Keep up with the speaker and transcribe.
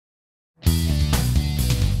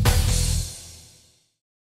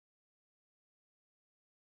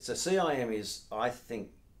So CIM is, I think,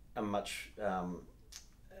 a much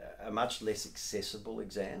less accessible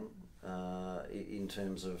exam in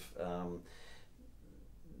terms of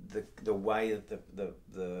the way that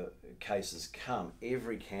the cases come.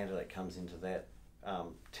 Every candidate comes into that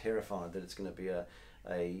terrified that it's going to be a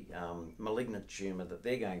malignant tumour that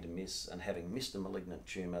they're going to miss, and having missed a malignant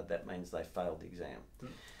tumour, that means they failed the exam.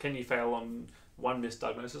 Can you fail on one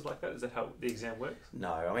misdiagnosis like that? Is that how the exam works?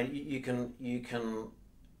 No, I mean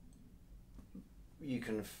you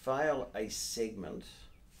can fail a segment,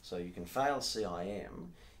 so you can fail CIM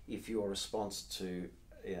if your response to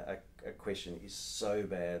a question is so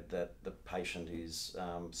bad that the patient is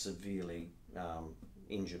severely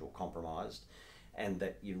injured or compromised, and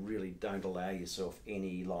that you really don't allow yourself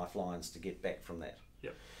any lifelines to get back from that.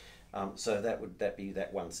 Yep. So that be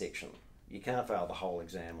that one section. You can't fail the whole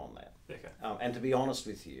exam on that. Okay. And to be honest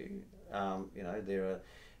with you, there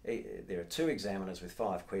are 2 examiners with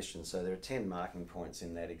 5 questions, so there are 10 marking points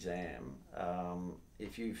in that exam.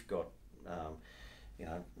 If you've got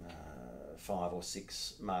 5 or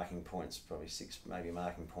 6 marking points, probably 6 maybe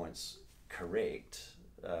marking points correct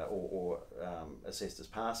or assessed as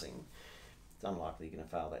passing, it's unlikely you're going to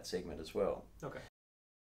fail that segment as well. Okay.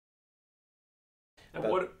 And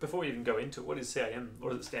before we even go into it, what is CIM?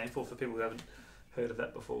 What does it stand for people who haven't heard of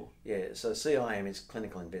that before? Yeah, so CIM is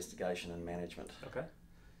Clinical Investigation and Management. Okay.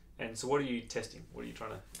 And so what are you testing? What are you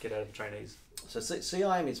trying to get out of the trainees? So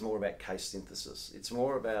CIM is more about case synthesis. It's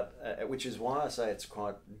more about, which is why I say it's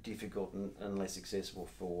quite difficult and less accessible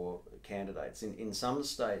for candidates. In some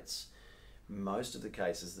states, most of the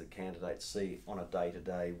cases that candidates see on a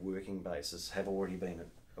day-to-day working basis have already been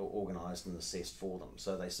organised and assessed for them.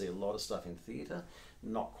 So they see a lot of stuff in theatre,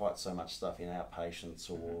 not quite so much stuff in outpatients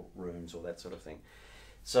or rooms or that sort of thing.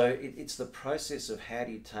 So it's the process of how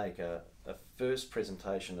do you take a first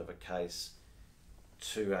presentation of a case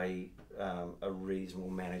to a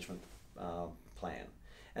reasonable management plan.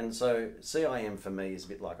 And so CIM for me is a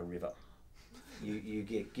bit like a river. You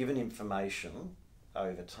get given information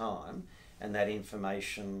over time, and that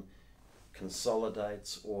information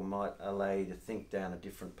consolidates or might allow you to think down a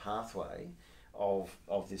different pathway of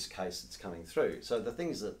this case that's coming through. So the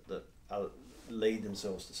things that lead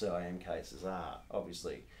themselves to CIM cases are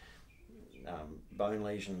obviously bone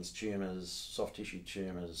lesions, tumours, soft tissue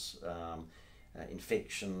tumours,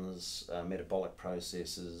 infections, metabolic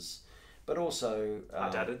processes, but also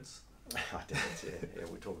Hydatids. Hydatids, yeah,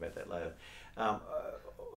 we'll talk about that later.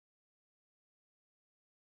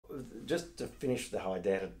 Just to finish the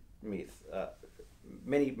hydatid myth,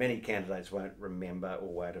 many candidates won't remember or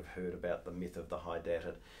won't have heard about the myth of the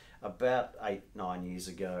hydatid. About 8-9 years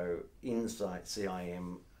ago, inside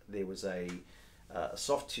CIM, there was a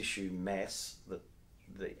soft tissue mass that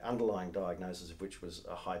the underlying diagnosis of which was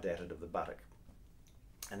a hydatid of the buttock.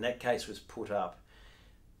 And that case was put up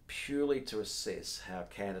purely to assess how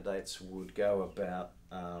candidates would go about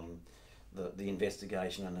the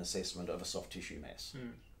investigation and assessment of a soft tissue mass,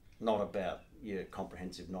 not about your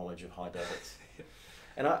comprehensive knowledge of hydatids.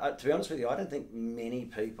 And to be honest with you, I don't think many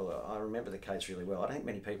people, I remember the case really well, I don't think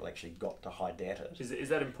many people actually got to hydatid. Is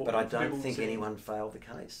that important? But I don't think anyone failed the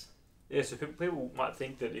case. Yeah, so people might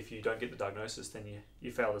think that if you don't get the diagnosis, then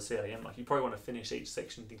you fail the CIM. Like, you probably want to finish each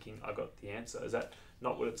section thinking, I got the answer. Is that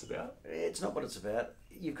not what it's about? It's not what it's about.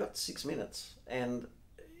 You've got 6 minutes, and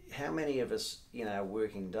how many of us in our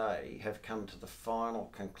working day have come to the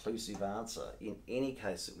final conclusive answer in any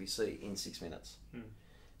case that we see in 6 minutes?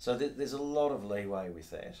 So there's a lot of leeway with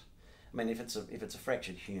that. I mean, if it's a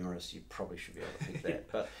fractured humerus, you probably should be able to pick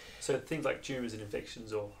that. But so things like tumours and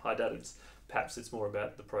infections or hydatids, perhaps it's more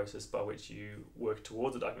about the process by which you work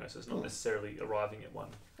towards a diagnosis, not necessarily arriving at one.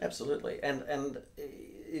 Absolutely, and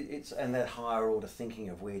it's that higher order thinking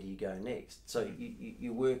of where do you go next. So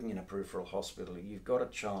you're working in a peripheral hospital. You've got a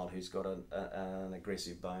child who's got an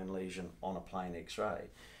aggressive bone lesion on a plain X-ray.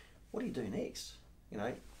 What do you do next?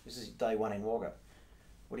 This is day 1 in Wagga.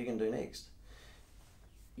 What are you going to do next?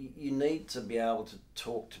 You need to be able to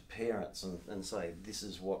talk to parents and say, this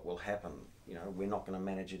is what will happen. We're not going to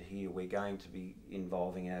manage it here. We're going to be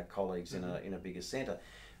involving our colleagues in a bigger centre.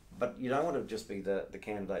 But you don't want to just be the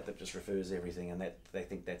candidate that just refers everything and that they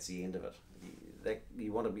think that's the end of it.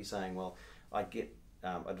 You want to be saying, well, I get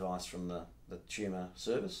advice from the tumour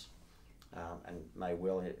service and may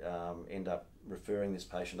well end up referring this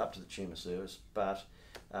patient up to the tumour service, but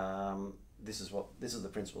this is the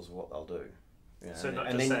principles of what they'll do. So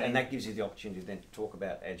and that gives you the opportunity then to talk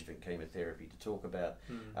about adjuvant chemotherapy, to talk about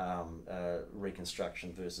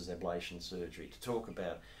reconstruction versus ablation surgery, to talk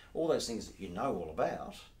about all those things that you know all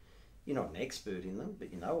about. You're not an expert in them,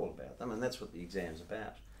 but you know all about them, and that's what the exam's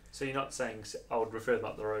about. So you're not saying I would refer them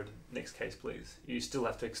up the road, next case please. You still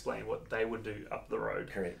have to explain what they would do up the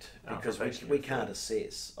road. Correct. Because we can't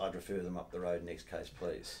assess, I'd refer them up the road, next case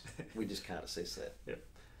please. We just can't assess that. Yep.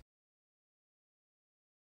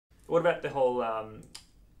 What about the whole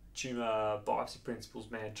tumour biopsy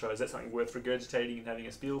principles mantra? Is that something worth regurgitating and having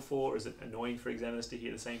a spiel for? Or is it annoying for examiners to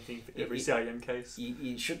hear the same thing for every CIM case?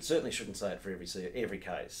 You certainly shouldn't say it for every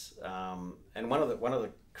case. And one of the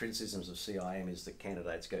criticisms of CIM is that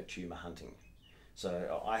candidates go tumour hunting.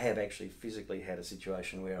 So I have actually physically had a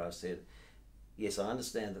situation where I've said, yes, I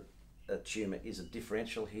understand that a tumour is a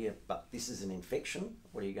differential here, but this is an infection.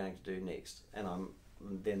 What are you going to do next? And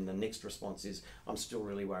then the next response is, I'm still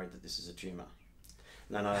really worried that this is a tumour.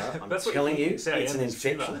 No, I'm telling you, it's an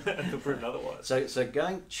infection. Until proven otherwise. So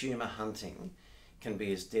going tumour hunting can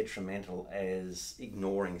be as detrimental as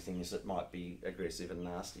ignoring things that might be aggressive and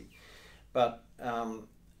nasty. But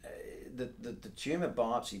the tumour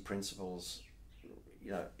biopsy principles,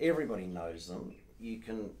 everybody knows them. You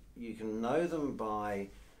can know them by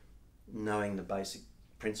knowing the basic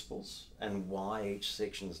principles and why each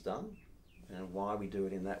section's done and why we do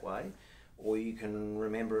it in that way, or you can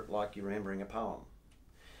remember it like you're remembering a poem.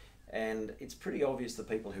 And it's pretty obvious the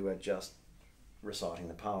people who are just reciting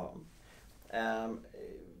the poem.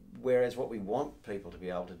 Whereas what we want people to be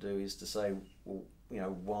able to do is to say, well,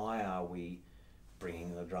 why are we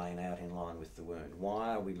bringing the drain out in line with the wound?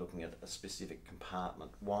 Why are we looking at a specific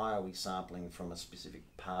compartment? Why are we sampling from a specific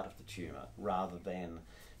part of the tumour rather than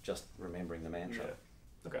just remembering the mantra? Yeah.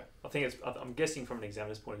 Okay. I'm guessing from an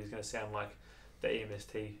examiner's point of view, it's going to sound like the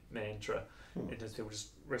EMST mantra in terms of people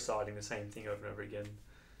just reciting the same thing over and over again.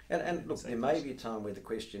 And look, there may be a time where the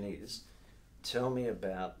question is, tell me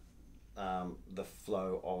about the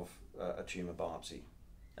flow of a tumour biopsy.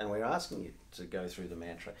 And we're asking you to go through the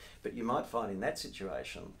mantra. But you might find in that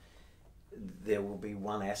situation, there will be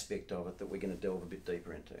one aspect of it that we're going to delve a bit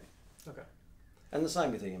deeper into. Okay. And the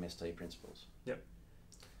same with the EMST principles. Yep.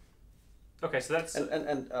 Okay, so that's...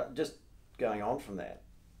 And just going on from that,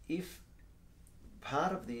 if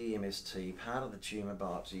part of the EMST, part of the tumour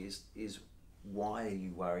biopsy is why are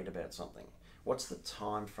you worried about something? What's the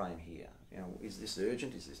time frame here? Is this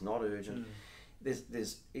urgent? Is this not urgent?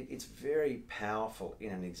 It's very powerful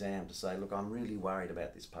in an exam to say, look, I'm really worried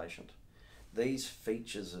about this patient. These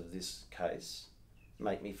features of this case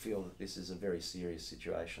make me feel that this is a very serious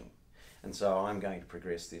situation. And so I'm going to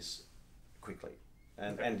progress this quickly.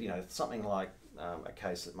 And something like a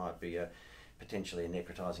case that might be potentially a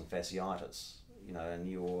necrotizing fasciitis,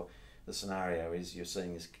 and the scenario is you're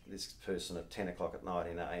seeing this person at 10 o'clock at night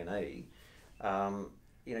in A&E,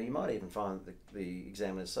 you might even find the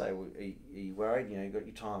examiners say, well, are you worried? You've got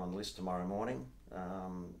your time on the list tomorrow morning.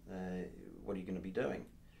 What are you going to be doing?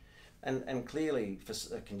 And clearly, for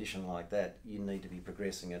a condition like that, you need to be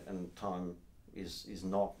progressing it, and time is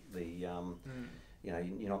not the...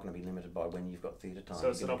 you're not going to be limited by when you've got theatre time. So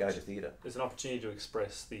you're going to go to theatre. There's an opportunity to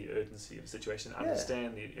express the urgency of the situation,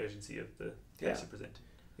 understand the urgency of the case you're presenting.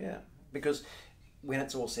 Yeah, because when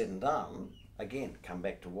it's all said and done, again, come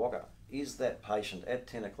back to Wagga. Is that patient at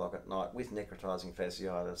 10 o'clock at night with necrotizing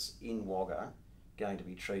fasciitis in Wagga going to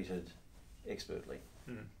be treated expertly?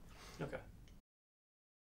 Okay.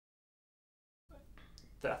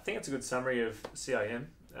 I think it's a good summary of CIM.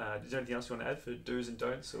 Is there anything else you want to add for do's and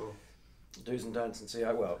don'ts? Or do's and don'ts in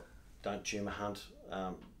CIM? Well, don't tumour hunt.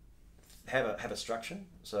 Have a structure.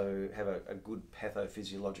 So have a good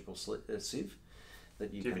pathophysiological sieve. Do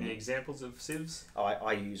you have any examples of sieves?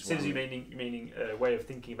 I use sieves. You meaning a way of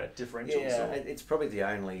thinking about differentials? Yeah, it's probably the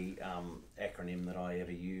only acronym that I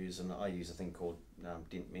ever use, and I use a thing called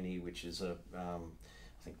DINT-MINI, which is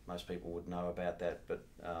I think most people would know about that, but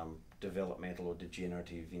developmental or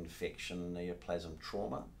degenerative infection, neoplasm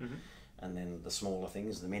trauma, and then the smaller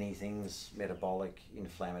things, the many things, metabolic,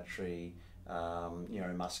 inflammatory,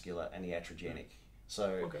 neuromuscular, and iatrogenic.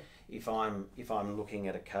 So if I'm looking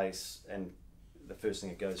at a case and the first thing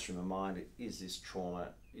that goes through my mind is this trauma,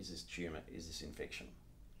 is this tumour, is this infection?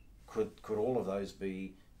 Could all of those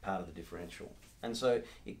be part of the differential? And so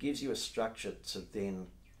it gives you a structure to then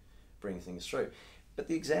bring things through. But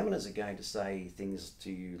the examiners are going to say things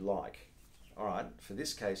to you like, all right, for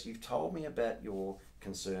this case, you've told me about your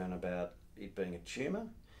concern about it being a tumour,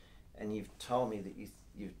 and you've told me that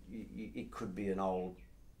it could be an old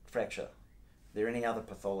fracture. Are there any other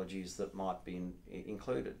pathologies that might be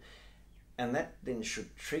included? And that then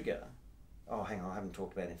should trigger, oh, hang on, I haven't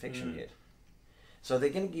talked about infection yet. So they're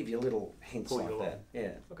going to give you little hints like that.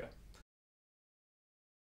 Yeah. Okay.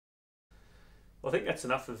 Well, I think that's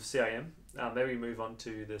enough of CIM. Maybe we move on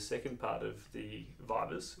to the second part of the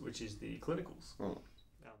Vivas, which is the clinicals.